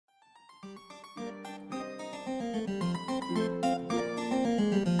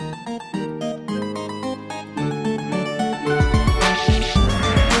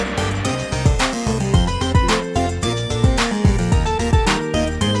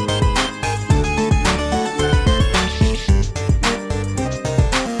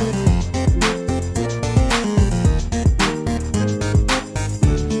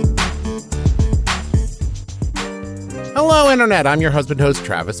Internet. I'm your husband host,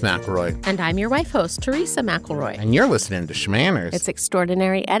 Travis McElroy. And I'm your wife host, Teresa McElroy. And you're listening to Schmanners. It's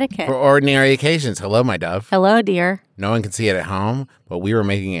extraordinary etiquette. For ordinary occasions. Hello, my dove. Hello, dear. No one can see it at home, but we were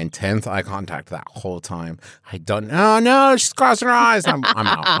making intense eye contact that whole time. I don't know. No, she's crossing her eyes. I'm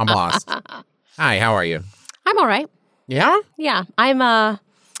out. I'm lost. Hi, how are you? I'm all right. Yeah? Yeah. I'm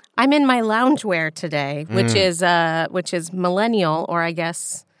in my loungewear today, which is millennial, or I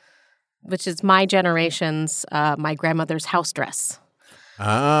guess, which is my generation's my grandmother's house dress.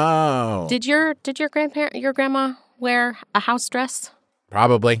 Oh. Did your grandma wear a house dress?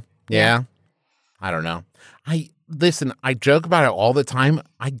 Probably. Yeah. I don't know. Listen, I joke about it all the time.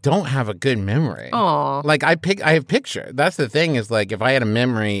 I don't have a good memory. Oh. Like I have picture. That's the thing is like if I had a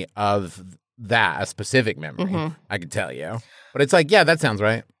memory of that, a specific memory, I could tell you. But it's like, yeah, that sounds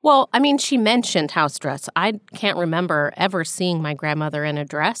right. Well, I mean, she mentioned house dress. I can't remember ever seeing my grandmother in a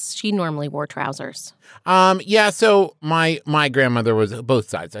dress. She normally wore trousers. Yeah, so my grandmother was both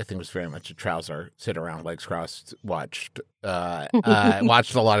sides. I think was very much a trouser, sit around, legs crossed, watched a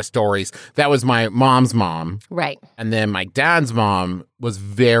lot of stories. That was my mom's mom. Right. And then my dad's mom was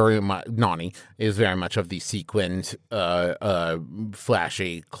very much, Nani, is very much of the sequined,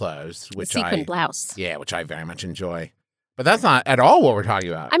 flashy clothes. Sequined blouse. Yeah, which I very much enjoy. But that's not at all what we're talking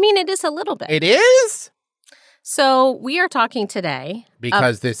about. I mean, it is a little bit. It is? So we are talking today.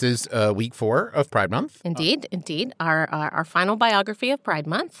 Because this is week 4 of Pride Month. Indeed. Our final biography of Pride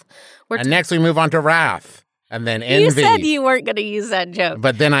Month. And next we move on to Wrath. And then Envy. You said you weren't going to use that joke.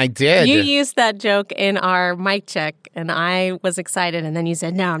 But then I did. You used that joke in our mic check, and I was excited. And then you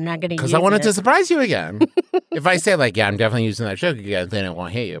said, no, I'm not going to use it. Because I wanted to surprise you again. If I say, like, yeah, I'm definitely using that joke again, then it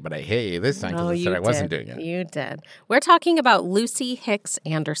won't hit you. But I hit you this time because I said I wasn't doing it. You did. We're talking about Lucy Hicks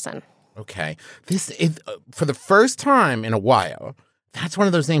Anderson. Okay. This is, for the first time in a while, that's one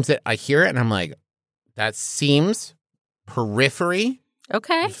of those names that I hear it, and I'm like, that seems periphery.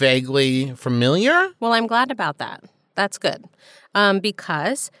 Okay. Vaguely familiar? Well, I'm glad about that. That's good.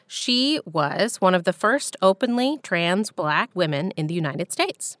 Because she was one of the first openly trans Black women in the United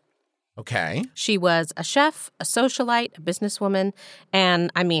States. Okay. She was a chef, a socialite, a businesswoman,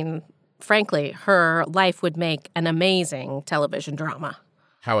 and, I mean, frankly, her life would make an amazing television drama.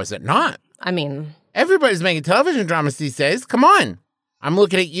 How is it not? I mean... Everybody's making television dramas these days. Come on. I'm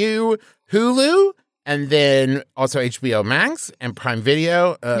looking at you, Hulu, and then also HBO Max and Prime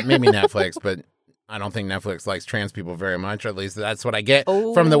Video, maybe Netflix, but I don't think Netflix likes trans people very much, or at least that's what I get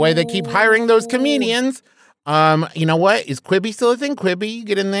from the way they keep hiring those comedians. You know what? Is Quibi still a thing? Quibi,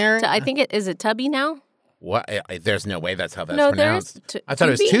 get in there. I think is it Tubby now? What? There's no way that's how that's pronounced. I thought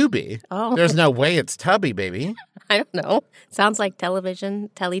it was Tubi. Oh. There's no way it's Tubby, baby. I don't know. Sounds like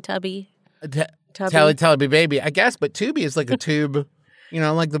television, Teletubby. Teletubby baby, I guess, but Tubi is like a tube,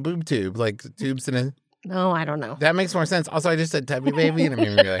 like the boob tube, like tubes in a... No, I don't know. That makes more sense. Also, I just said Tubby baby, and it made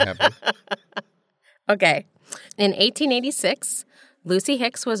me really happy. Okay. In 1886, Lucy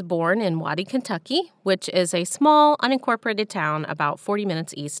Hicks was born in Waddy, Kentucky, which is a small, unincorporated town about 40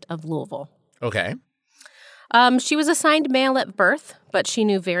 minutes east of Louisville. Okay. She was assigned male at birth, but she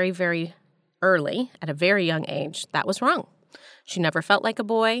knew very, very early, at a very young age, that was wrong. She never felt like a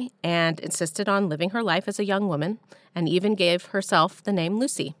boy and insisted on living her life as a young woman and even gave herself the name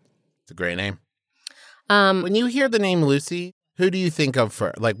Lucy. It's a great name. When you hear the name Lucy, who do you think of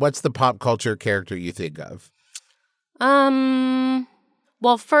first? Like, what's the pop culture character you think of?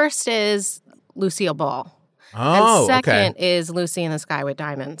 Well, first is Lucille Ball. Oh, and second is Lucy in the Sky with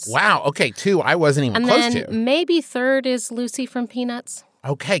Diamonds. Wow. Okay, 2 I wasn't even close to. And then maybe third is Lucy from Peanuts.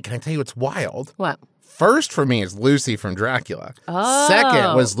 Okay, can I tell you what's wild? What? First for me is Lucy from Dracula. Oh.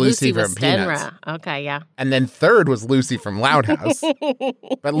 Second was Lucy from Peanuts. Okay, yeah. And then third was Lucy from Loud House.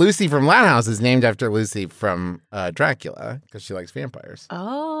 But Lucy from Loud House is named after Lucy from Dracula because she likes vampires.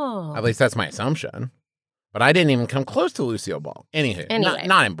 Oh. At least that's my assumption. But I didn't even come close to Lucille Ball. Anyway.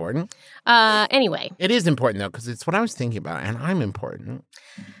 Not important. Anyway. It is important, though, because it's what I was thinking about, and I'm important.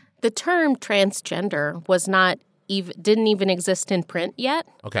 The term transgender was didn't even exist in print yet.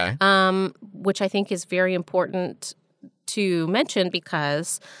 Okay. Which I think is very important to mention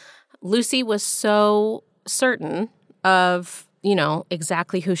because Lucy was so certain of,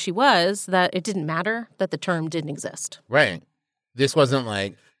 exactly who she was that it didn't matter that the term didn't exist. Right. This wasn't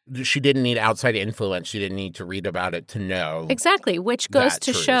like she didn't need outside influence. She didn't need to read about it to know. Exactly, which goes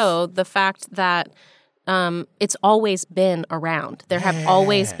to show the fact that it's always been around. There have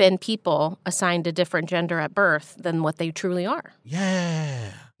always been people assigned a different gender at birth than what they truly are.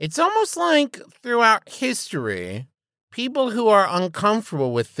 Yeah. It's almost like throughout history, people who are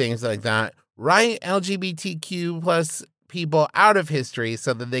uncomfortable with things like that write LGBTQ plus people out of history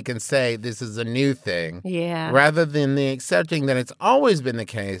so that they can say this is a new thing. Yeah. Rather than the accepting that it's always been the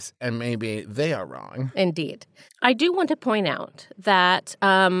case and maybe they are wrong. Indeed. I do want to point out that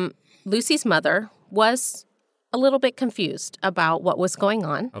Lucy's mother was a little bit confused about what was going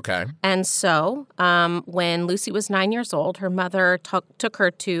on. Okay. And so when Lucy was 9 years old, her mother took her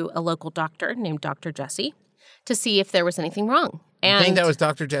to a local doctor named Dr. Jesse to see if there was anything wrong. And You think that was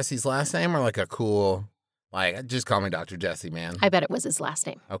Dr. Jesse's last name or like a cool, like, just call me Dr. Jesse, man? I bet it was his last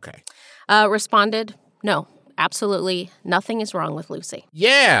name. Okay. Responded, no, absolutely nothing is wrong with Lucy.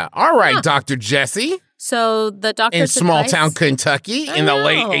 Yeah. All right, Dr. Jesse. So the doctor's In small advice, town Kentucky in the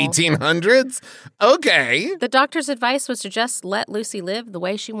late know. 1800s? Okay. The doctor's advice was to just let Lucy live the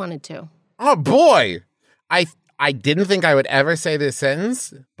way she wanted to. Oh, boy. I didn't think I would ever say this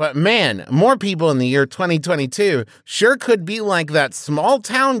sentence, but man, more people in the year 2022 sure could be like that small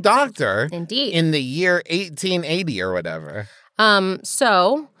town doctor Indeed. in the year 1880 or whatever.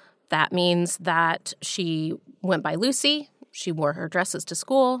 So that means that she went by Lucy. She wore her dresses to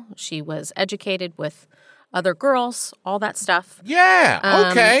school. She was educated with other girls, all that stuff. Yeah,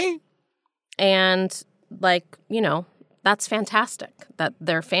 okay. And, like, you know, that's fantastic that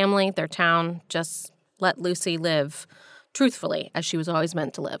their family, their town just let Lucy live truthfully as she was always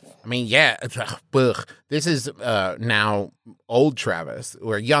meant to live. I mean, yeah, ugh. This is now old Travis,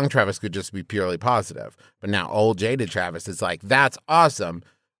 where young Travis could just be purely positive. But now old jaded Travis is like, that's awesome.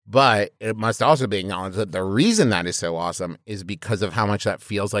 But it must also be acknowledged that the reason that is so awesome is because of how much that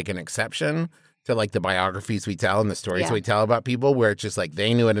feels like an exception to like the biographies we tell and the stories we tell about people, where it's just like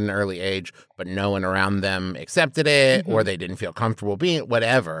they knew at an early age, but no one around them accepted it or they didn't feel comfortable being it,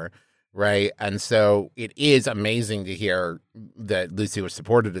 whatever. Right. And so it is amazing to hear that Lucy was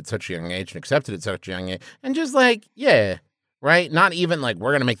supported at such a young age and accepted at such a young age. And just like, yeah, right. Not even like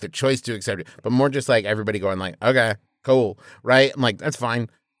we're going to make the choice to accept it, but more just like everybody going like, okay, cool. Right. I'm like, that's fine.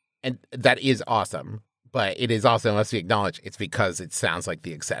 And that is awesome. But it is also, must be acknowledged, it's because it sounds like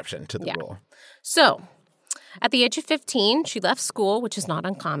the exception to the rule. So at the age of 15, she left school, which is not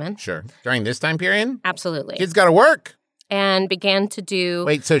uncommon. Sure. During this time period, Absolutely. kids got to work. And began to do...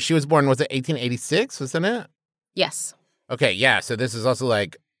 Wait, so she was born, was it 1886, wasn't it? Yes. Okay, yeah. So this is also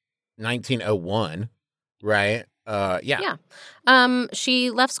like 1901, right? Yeah. She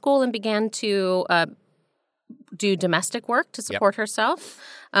left school and began to do domestic work to support herself.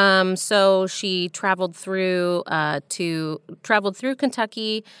 So she traveled through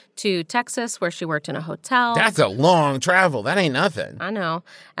Kentucky to Texas, where she worked in a hotel. That's a long travel. That ain't nothing. I know.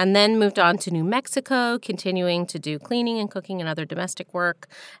 And then moved on to New Mexico, continuing to do cleaning and cooking and other domestic work.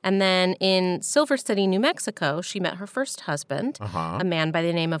 And then in Silver City, New Mexico, she met her first husband, a man by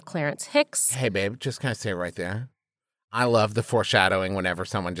the name of Clarence Hicks. Hey, babe, just kind of say it right there. I love the foreshadowing whenever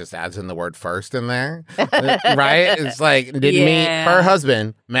someone just adds in the word first in there. Right? It's like, didn't meet her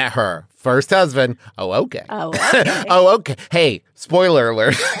husband, met her first husband. Oh, okay. Oh, okay. Oh, okay. Hey, spoiler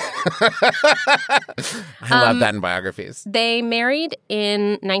alert. I love that in biographies. They married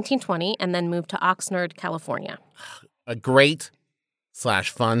in 1920 and then moved to Oxnard, California. A great /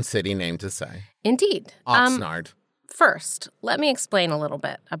 fun city name to say. Indeed. Oxnard. First, let me explain a little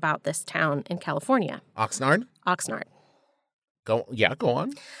bit about this town in California. Oxnard? Oxnard. Go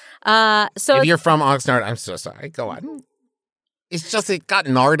on. So If you're from Oxnard, I'm so sorry. Go on. It's just, it got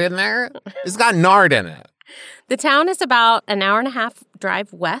nard in there. It's got nard in it. the town is about an hour and a half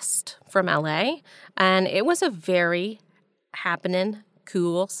drive west from LA, and it was a very happening,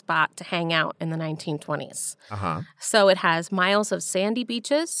 cool spot to hang out in the 1920s. So it has miles of sandy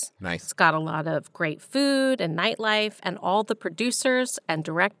beaches. Nice. It's got a lot of great food and nightlife, and all the producers and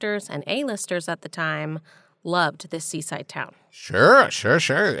directors and A-listers at the time loved this seaside town. Sure.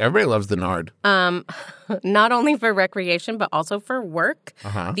 Everybody loves the nard. Not only for recreation, but also for work.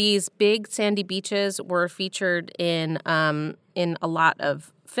 These big sandy beaches were featured in a lot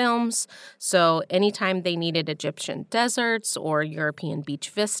of films. So anytime they needed Egyptian deserts or European beach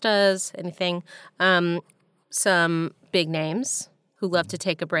vistas, anything, some big names who love to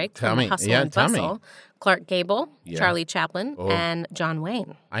take a break from hustle and bustle. Clark Gable, Charlie Chaplin, and John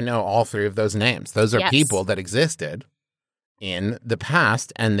Wayne. I know all three of those names. Those are people that existed in the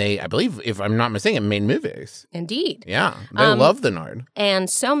past, and they, I believe, if I'm not mistaken, made movies. Indeed. Yeah, they love the nard. And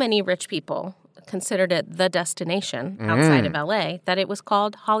so many rich people considered it the destination outside of LA that it was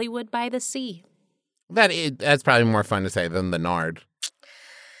called Hollywood by the Sea. That's probably more fun to say than the nard.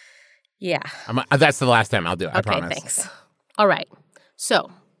 Yeah. That's the last time I'll do it, I promise. Okay, thanks. All right.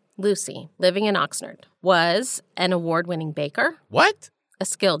 So, Lucy, living in Oxnard, was an award-winning baker. What? a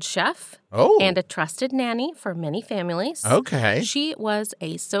skilled chef, and a trusted nanny for many families. Okay. She was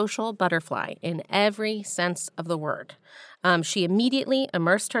a social butterfly in every sense of the word. She immediately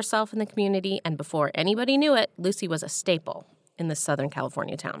immersed herself in the community, and before anybody knew it, Lucy was a staple in the Southern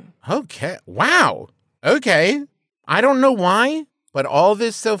California town. Okay. Wow. Okay. I don't know why, but all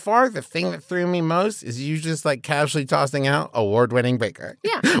this so far, the thing that threw me most is you just like casually tossing out award-winning baker.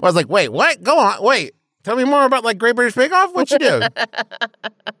 Yeah. I was like, wait, what? Go on. Wait. Tell me more about like Great British Bake Off. What you do?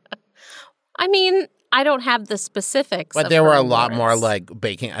 I mean, I don't have the specifics. But there were a lot more like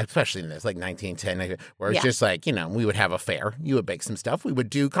baking, especially in this, like 1910, where it's just like, we would have a fair. You would bake some stuff. We would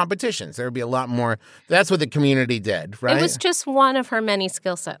do competitions. There would be a lot more. That's what the community did, right? It was just one of her many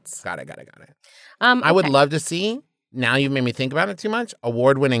skill sets. Got it. I would love to see, now you've made me think about it too much,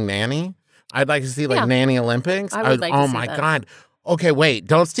 award-winning nanny. I'd like to see like nanny Olympics. I would like to see my that. God. Okay, wait.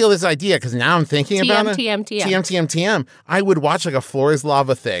 Don't steal this idea because now I'm thinking about it. TM. I would watch like a Floor is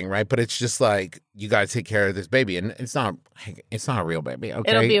Lava thing, right? But it's just like, you got to take care of this baby. And it's not a real baby,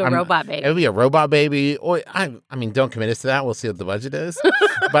 okay? It'll be a robot baby. It'll be a robot baby. Or, I mean, don't commit us to that. We'll see what the budget is.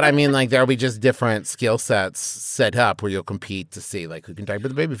 But I mean, like, there'll be just different skill sets set up where you'll compete to see, like, who can diaper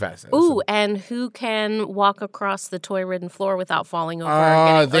the baby fastest. Ooh, and who can walk across the toy-ridden floor without falling over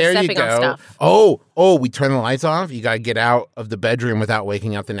or stepping on stuff. Oh, we turn the lights off. You got to get out of the bedroom without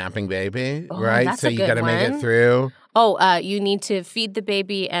waking up the napping baby, right? That's so a you good got to make one. it through. Oh, you need to feed the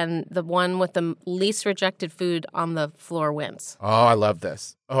baby, and the one with the least rejected food on the floor wins. Oh, I love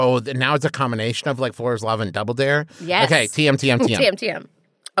this. Oh, now it's a combination of like Floor is Lava and Double Dare. Yes. Okay, TM. TM.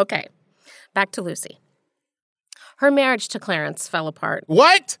 Okay, back to Lucy. Her marriage to Clarence fell apart.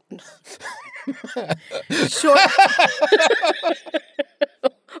 What? Sure.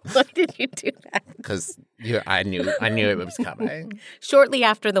 Why did you do that? Because I knew it was coming. Shortly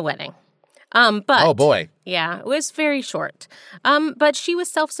after the wedding. But Oh, boy. Yeah, it was very short. But she was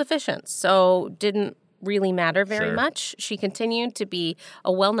self-sufficient, so didn't really matter very much. She continued to be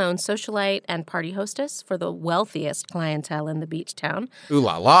a well-known socialite and party hostess for the wealthiest clientele in the beach town. Ooh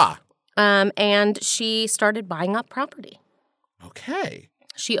la la. And she started buying up property. Okay.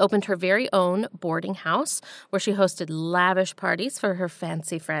 She opened her very own boarding house where she hosted lavish parties for her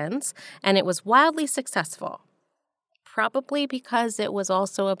fancy friends, and it was wildly successful, probably because it was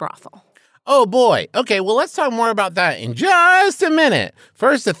also a brothel. Oh, boy. Okay, well, let's talk more about that in just a minute.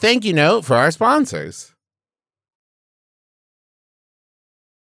 First, a thank you note for our sponsors.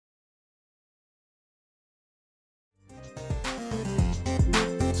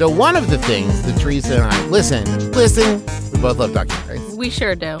 So one of the things that Teresa and I, listen, we both love documentaries. We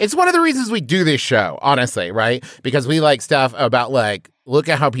sure do. It's one of the reasons we do this show, honestly, right? Because we like stuff about like, look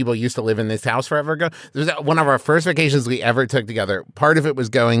at how people used to live in this house forever ago. This was one of our first vacations we ever took together. Part of it was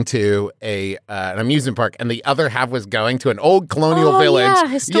going to an amusement park, and the other half was going to an old colonial village. Yeah,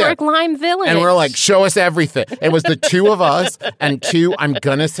 historic Lime Village. And we're like, show us everything. It was the two of us and two, I'm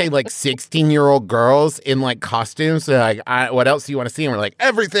going to say like 16-year-old girls in like costumes. They're like, what else do you want to see? And we're like,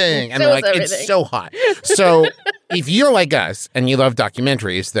 everything. And they're like, it's so hot. So if you're like us and you love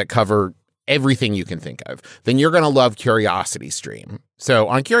documentaries that cover everything you can think of, then you're going to love Curiosity Stream. So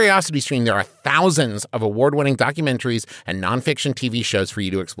on Curiosity Stream, there are thousands of award-winning documentaries and nonfiction TV shows for you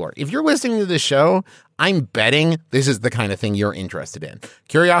to explore. If you're listening to this show, I'm betting this is the kind of thing you're interested in.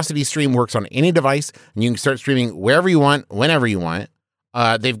 Curiosity Stream works on any device, and you can start streaming wherever you want, whenever you want.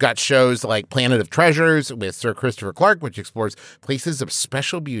 They've got shows like Planet of Treasures with Sir Christopher Clark, which explores places of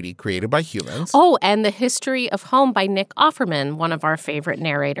special beauty created by humans. Oh, and The History of Home by Nick Offerman, one of our favorite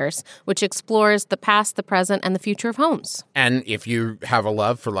narrators, which explores the past, the present, and the future of homes. And if you have a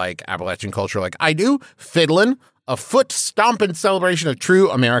love for like Appalachian culture like I do, Fiddlin', a foot-stomping celebration of true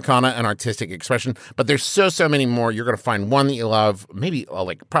Americana and artistic expression. But there's so many more. You're going to find one that you love, maybe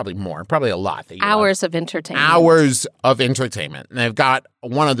probably more, probably a lot that you Hours love. of entertainment. Hours of entertainment. And they've got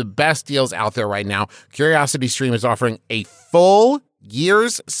one of the best deals out there right now. Curiosity Stream is offering a full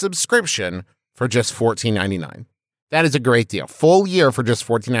year's subscription for just $14.99. That is a great deal. Full year for just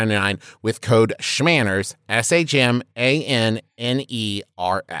 $14.99 with code SCHMANNERS,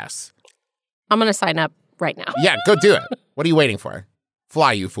 SHMANNERS. I'm going to sign up right now. Yeah, go do it. What are you waiting for?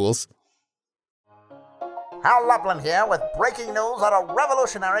 Fly, you fools. Hal Lublin here with breaking news on a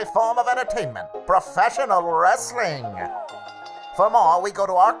revolutionary form of entertainment, professional wrestling. For more, we go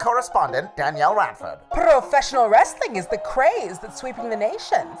to our correspondent, Danielle Radford. Professional wrestling is the craze that's sweeping the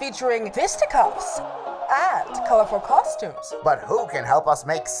nation, featuring fisticuffs, and colorful costumes. But who can help us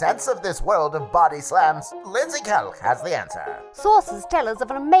make sense of this world of body slams? Lindsay Kelk has the answer. Sources tell us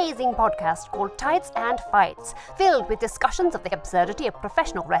of an amazing podcast called Tights and Fights, filled with discussions of the absurdity of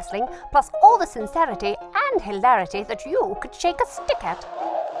professional wrestling, plus all the sincerity and hilarity that you could shake a stick at.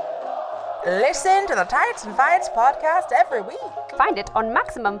 Listen to the Tights and Fights podcast every week. Find it on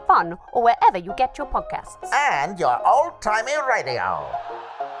Maximum Fun or wherever you get your podcasts. And your old-timey radio.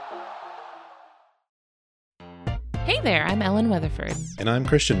 Hey there, I'm Ellen Weatherford. And I'm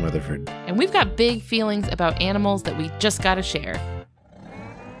Christian Weatherford. And we've got big feelings about animals that we just gotta share.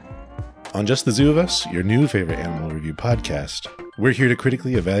 On Just the Zoo of Us, your new favorite animal review podcast, we're here to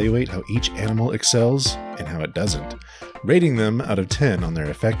critically evaluate how each animal excels and how it doesn't, rating them out of 10 on their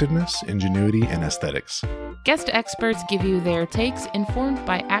effectiveness, ingenuity, and aesthetics. Guest experts give you their takes informed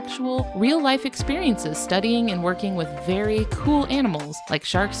by actual, real-life experiences studying and working with very cool animals like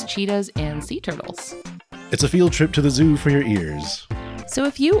sharks, cheetahs, and sea turtles. It's a field trip to the zoo for your ears. So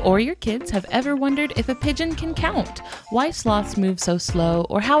if you or your kids have ever wondered if a pigeon can count, why sloths move so slow,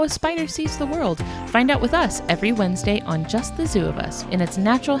 or how a spider sees the world, find out with us every Wednesday on Just the Zoo of Us in its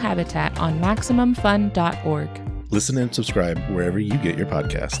natural habitat on MaximumFun.org. Listen and subscribe wherever you get your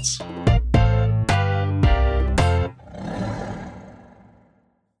podcasts.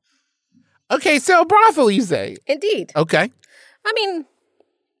 Okay, so brothel, you say? Indeed. Okay. I mean,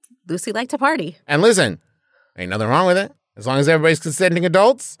 Lucy liked to party. And listen, ain't nothing wrong with it. As long as everybody's consenting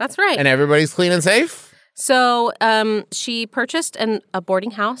adults. That's right. And everybody's clean and safe. So she purchased a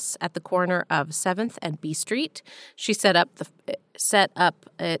boarding house at the corner of 7th and B Street. She set up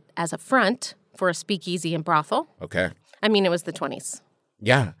it as a front for a speakeasy and brothel. Okay. I mean, it was the 20s.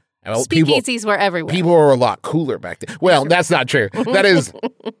 Yeah. Well, Speakeasies were everywhere. People were a lot cooler back then. Well, that's not true. That is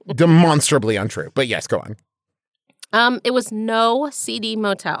demonstrably untrue. But yes, go on. It was no seedy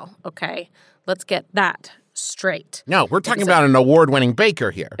motel, okay? Let's get that straight. No, we're talking about an award-winning baker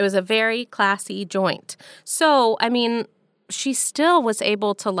here. It was a very classy joint. So, I mean, she still was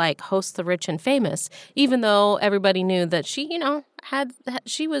able to, like, host the rich and famous, even though everybody knew that she,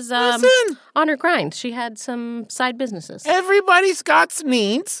 she was on her grind. She had some side businesses. Everybody's got some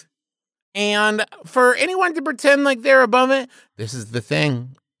needs. And for anyone to pretend like they're above it, this is the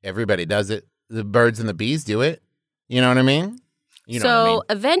thing. Everybody does it. The birds and the bees do it. You know what I mean? You know what I mean.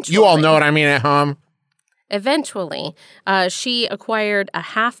 Eventually... You all know what I mean at home. Eventually, she acquired a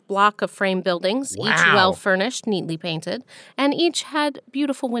half block of frame buildings, Wow. each well-furnished, neatly painted, and each had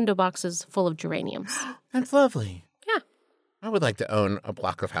beautiful window boxes full of geraniums. That's lovely. Yeah. I would like to own a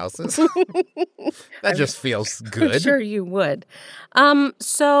block of houses. That just feels good. I'm sure you would.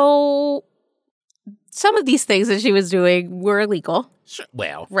 So some of these things that she was doing were illegal.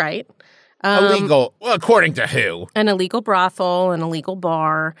 Well, right. Illegal, according to who? An illegal brothel, an illegal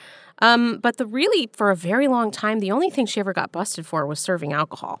bar. But for a very long time, the only thing she ever got busted for was serving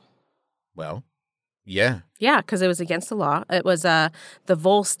alcohol. Well, yeah. Yeah, because it was against the law. It was the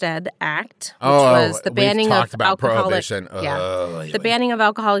Volstead Act, which was the banning of alcoholic. The banning of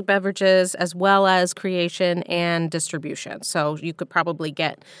alcoholic beverages, as well as creation and distribution. So you could probably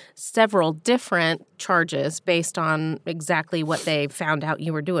get several different charges based on exactly what they found out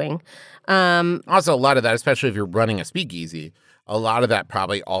you were doing. Also, a lot of that, especially if you're running a speakeasy, a lot of that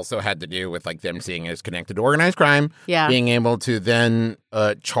probably also had to do with like them seeing it as connected to organized crime. Yeah. Being able to then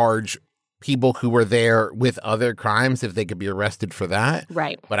charge people who were there with other crimes if they could be arrested for that.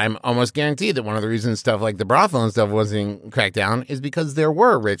 Right. But I'm almost guaranteed that one of the reasons stuff like the brothel and stuff wasn't cracked down is because there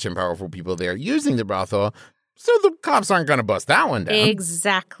were rich and powerful people there using the brothel. So the cops aren't going to bust that one down.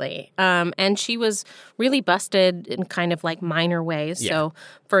 Exactly. And she was really busted in kind of like minor ways. Yeah. So,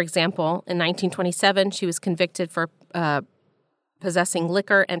 for example, in 1927, she was convicted for possessing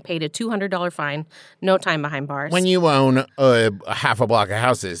liquor and paid a $200 fine, no time behind bars. When you own a half a block of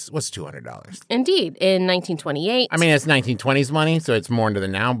houses, what's $200? Indeed. In 1928. I mean, it's 1920s money, so it's more into the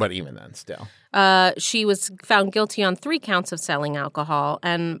now, but even then, still. She was found guilty on 3 counts of selling alcohol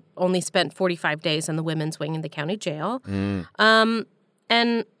and only spent 45 days in the women's wing in the county jail.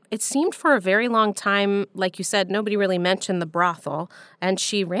 And it seemed for a very long time, like you said, nobody really mentioned the brothel, and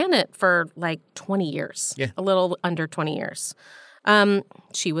she ran it for like 20 years, a little under 20 years.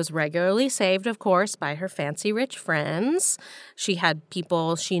 She was regularly saved, of course, by her fancy rich friends. She had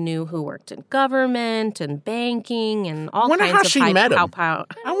people she knew who worked in government and banking and all kinds of how she met him. pow.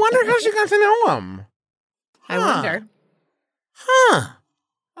 I wonder how she got to know him. I wonder. Huh.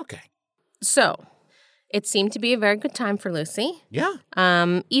 Okay. So, it seemed to be a very good time for Lucy. Yeah.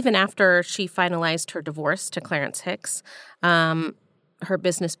 Even after she finalized her divorce to Clarence Hicks, her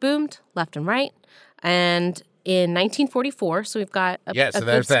business boomed left and right. And in 1944, so we've got a so good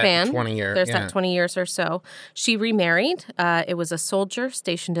there's that span. 20 year. There's yeah. that 20 years or so. She remarried. It was a soldier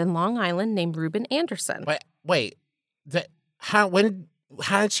stationed in Long Island named Reuben Anderson. Wait. How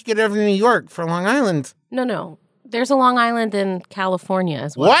did she get over to New York for Long Island? No. There's a Long Island in California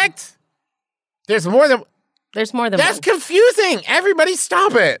as well. What? There's more than There's more than That's one. confusing. Everybody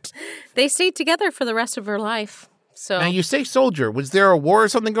stop it. They stayed together for the rest of her life. So Now, you say soldier. Was there a war or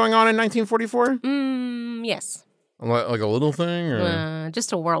something going on in 1944? yes. Like a little thing? Or?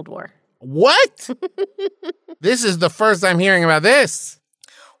 Just a world war. What? This is the first I'm hearing about this.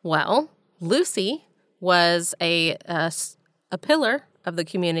 Well, Lucy was a pillar of the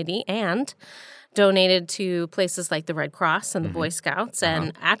community and donated to places like the Red Cross and the Boy Scouts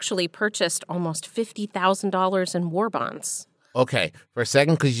and actually purchased almost $50,000 in war bonds. Okay, for a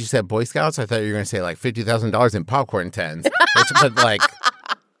second, because you said Boy Scouts, I thought you were going to say like $50,000 in popcorn tins. But like,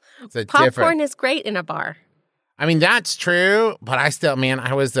 it's a Popcorn different. is great in a bar. I mean, that's true, but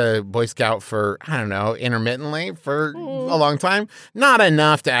I was a Boy Scout for, I don't know, intermittently for a long time. Not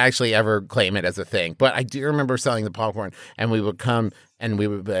enough to actually ever claim it as a thing. But I do remember selling the popcorn, and we would come and we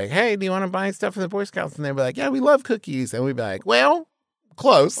would be like, hey, do you want to buy stuff for the Boy Scouts? And they'd be like, yeah, we love cookies. And we'd be like, well,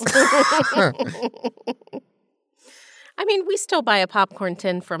 close. I mean, we still buy a popcorn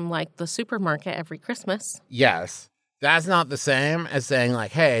tin from like the supermarket every Christmas. Yes. That's not the same as saying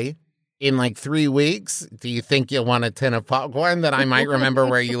like, hey, in like 3 weeks, do you think you'll want a tin of popcorn that I might remember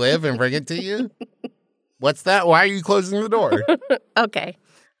where you live and bring it to you? What's that? Why are you closing the door? Okay.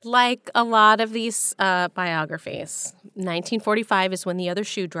 Like a lot of these biographies, 1945 is when the other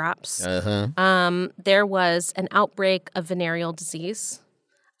shoe drops. There was an outbreak of venereal disease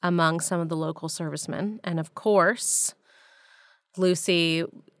among some of the local servicemen. And of course,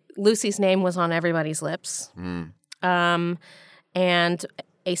 Lucy's name was on everybody's lips. And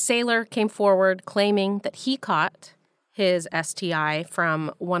a sailor came forward claiming that he caught his STI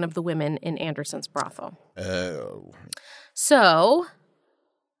from one of the women in Anderson's brothel. Oh. So,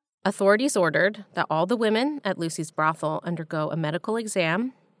 authorities ordered that all the women at Lucy's brothel undergo a medical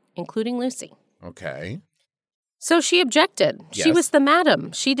exam, including Lucy. Okay. So she objected. Yes. She was the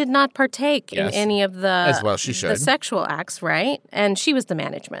madam. She did not partake in Yes. any of the As well she should. the sexual acts, right? And she was the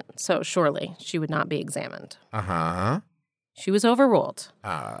management, so surely she would not be examined. Uh-huh. She was overruled.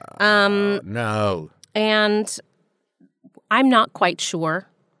 No. And I'm not quite sure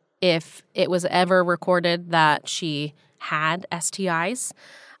if it was ever recorded that she had STIs,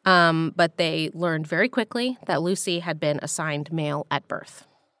 but they learned very quickly that Lucy had been assigned male at birth.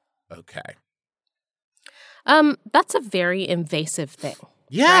 Okay. That's a very invasive thing.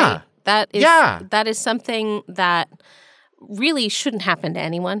 Yeah. Right? That is something that really shouldn't happen to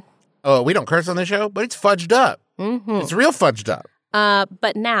anyone. Oh, we don't curse on the show, but it's fudged up. Mm-hmm. It's real fudged up.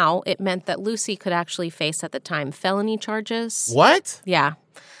 But now it meant that Lucy could actually face at the time felony charges. What? Yeah.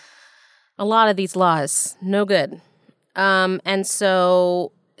 A lot of these laws, no good. And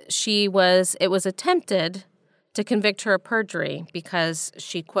so it was attempted to convict her of perjury because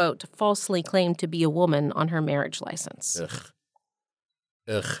she, quote, falsely claimed to be a woman on her marriage license.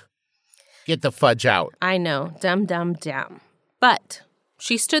 Ugh. Get the fudge out. I know. Dumb. But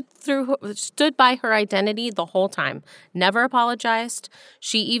she stood by her identity the whole time, never apologized.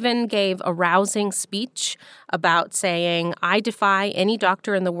 She even gave a rousing speech about saying, I defy any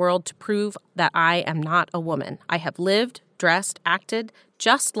doctor in the world to prove that I am not a woman. I have lived, dressed, acted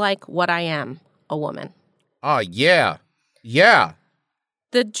just like what I am, a woman. Oh, yeah. Yeah.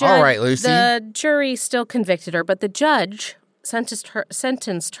 All right, Lucy. The jury still convicted her, but the judge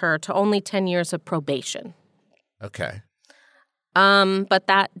sentenced her to only 10 years of probation. Okay. But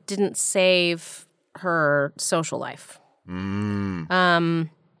that didn't save her social life. The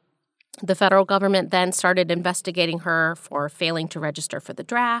federal government then started investigating her for failing to register for the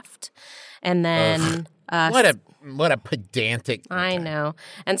draft. And then... What a pedantic... I know.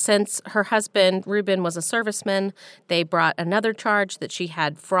 And since her husband, Reuben, was a serviceman, they brought another charge that she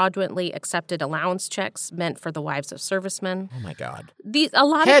had fraudulently accepted allowance checks meant for the wives of servicemen. Oh, my God. A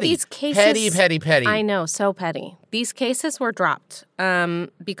lot of these cases... Petty. I know, so petty. These cases were dropped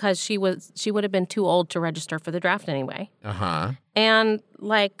because she would have been too old to register for the draft anyway. Uh-huh. And,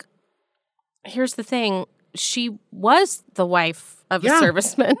 here's the thing. She was the wife of a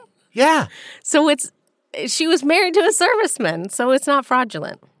serviceman. Yeah. So she was married to a serviceman, so it's not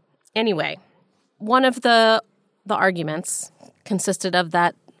fraudulent. Anyway, one of the arguments consisted of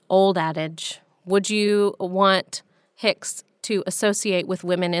that old adage, would you want Hicks to associate with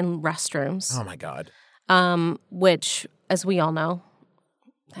women in restrooms? Oh, my God. Which, as we all know,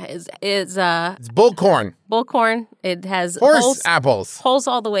 is It's bullcorn. bullcorn. It has Horse apples. holes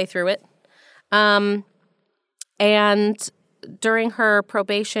all the way through it. And during her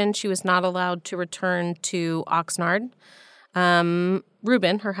probation, she was not allowed to return to Oxnard.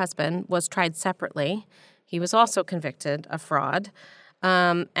 Reuben, her husband, was tried separately. He was also convicted of fraud,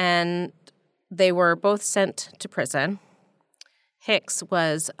 and they were both sent to prison. Hicks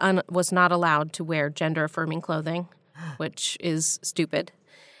was not allowed to wear gender-affirming clothing, which is stupid.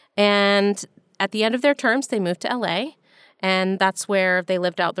 And at the end of their terms, they moved to L.A., and that's where they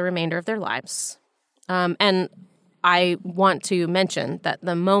lived out the remainder of their lives. And I want to mention that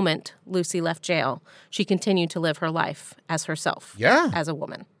the moment Lucy left jail, she continued to live her life as herself, as a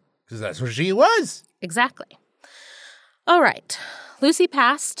woman. Because that's what she was. Exactly. All right. Lucy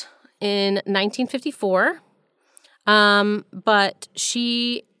passed in 1954, but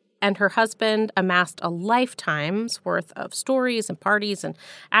she and her husband amassed a lifetime's worth of stories and parties and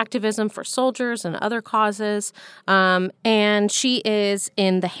activism for soldiers and other causes. And she is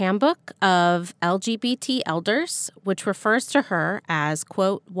in the Handbook of LGBT Elders, which refers to her as,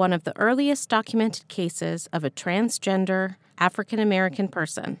 quote, one of the earliest documented cases of a transgender African-American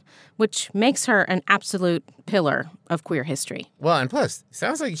person, which makes her an absolute pillar of queer history. Well, and plus, it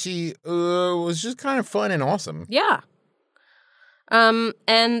sounds like she was just kind of fun and awesome. Yeah.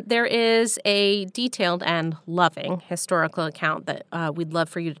 And there is a detailed and loving historical account that we'd love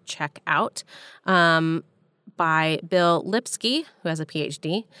for you to check out by Bill Lipsky, who has a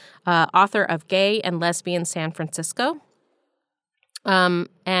PhD, author of Gay and Lesbian San Francisco.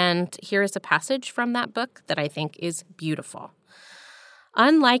 And here is a passage from that book that I think is beautiful.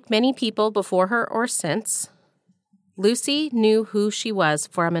 Unlike many people before her or since, Lucy knew who she was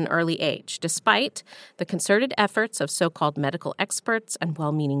from an early age, despite the concerted efforts of so-called medical experts and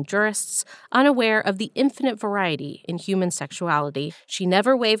well-meaning jurists, unaware of the infinite variety in human sexuality. She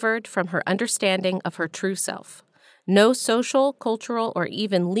never wavered from her understanding of her true self. No social, cultural, or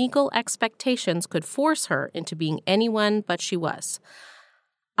even legal expectations could force her into being anyone but she was.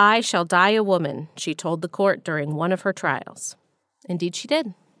 I shall die a woman, she told the court during one of her trials. Indeed, she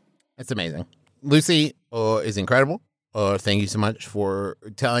did. That's amazing. Lucy is incredible. Thank you so much for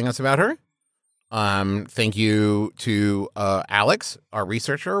telling us about her. Thank you to Alex, our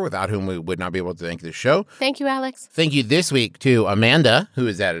researcher, without whom we would not be able to make this show. Thank you, Alex. Thank you this week to Amanda, who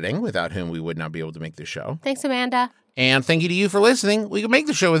is editing, without whom we would not be able to make this show. Thanks, Amanda. And thank you to you for listening. We can make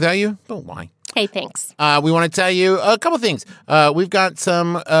the show without you, but why? Hey, thanks. We want to tell you a couple things. We've got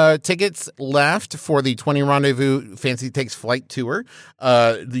some tickets left for the 20 Rendezvous Fancy Takes Flight Tour.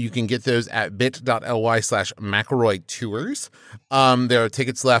 You can get those at bit.ly/McElroy Tours. There are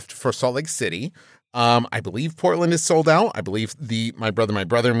tickets left for Salt Lake City. I believe Portland is sold out. I believe My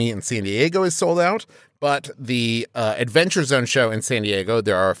Brother, Me in San Diego is sold out. But the Adventure Zone show in San Diego,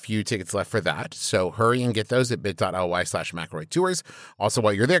 there are a few tickets left for that. So hurry and get those at bit.ly/McElroy Tours. Also,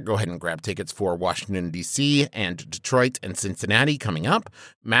 while you're there, go ahead and grab tickets for Washington, D.C. and Detroit and Cincinnati coming up.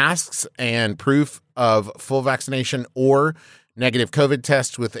 Masks and proof of full vaccination or negative COVID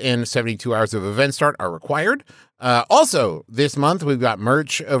tests within 72 hours of event start are required. Also, this month, we've got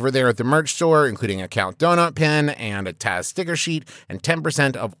merch over there at the merch store, including a Count Donut pin and a Taz sticker sheet. And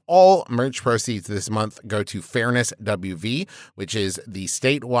 10% of all merch proceeds this month go to Fairness WV, which is the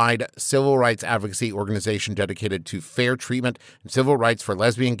statewide civil rights advocacy organization dedicated to fair treatment and civil rights for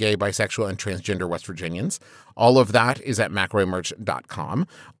lesbian, gay, bisexual, and transgender West Virginians. All of that is at McElroymerch.com.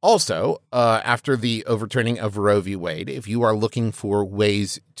 Also, after the overturning of Roe v. Wade, if you are looking for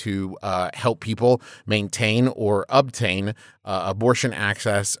ways to help people maintain or obtain abortion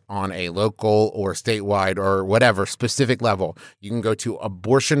access on a local or statewide or whatever specific level, you can go to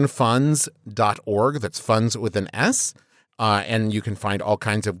abortionfunds.org. That's funds with an S. And you can find all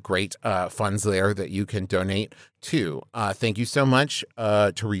kinds of great funds there that you can donate to. Thank you so much,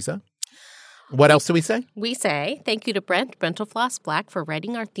 Teresa. What else do we say? We say thank you to Brent Brentalfloss Black for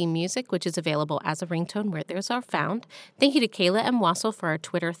writing our theme music, which is available as a ringtone where those are found. Thank you to Kayla M. Wassel for our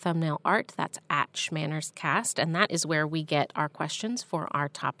Twitter thumbnail art. That's at SchmannersCast, and that is where we get our questions for our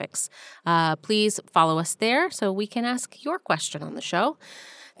topics. Please follow us there so we can ask your question on the show.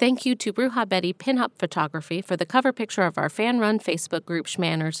 Thank you to Bruja Betty Pinup Photography for the cover picture of our fan-run Facebook group,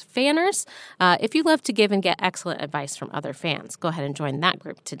 Schmanners Fanners. If you love to give and get excellent advice from other fans, go ahead and join that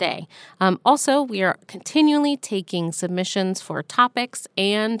group today. Also, we are continually taking submissions for topics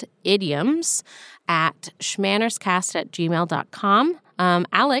and idioms at schmannerscast@gmail.com.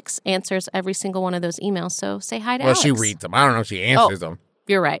 Alex answers every single one of those emails, so say hi to Alex. Well, she reads them. I don't know if she answers them.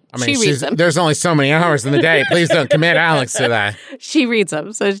 You're right. I mean, she reads them. There's only so many hours in the day. Please don't commit Alex to that. She reads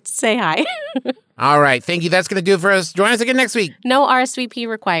them, so say hi. All right. Thank you. That's going to do it for us. Join us again next week. No RSVP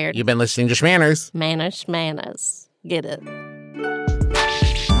required. You've been listening to Schmanners. Schmanners. Get it.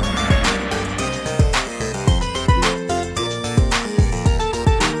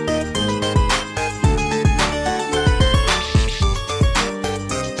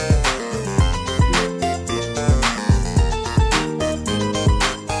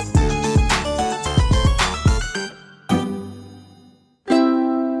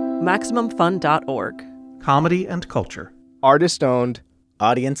 MaximumFun.org. Comedy and culture. Artist owned.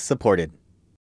 Audience supported.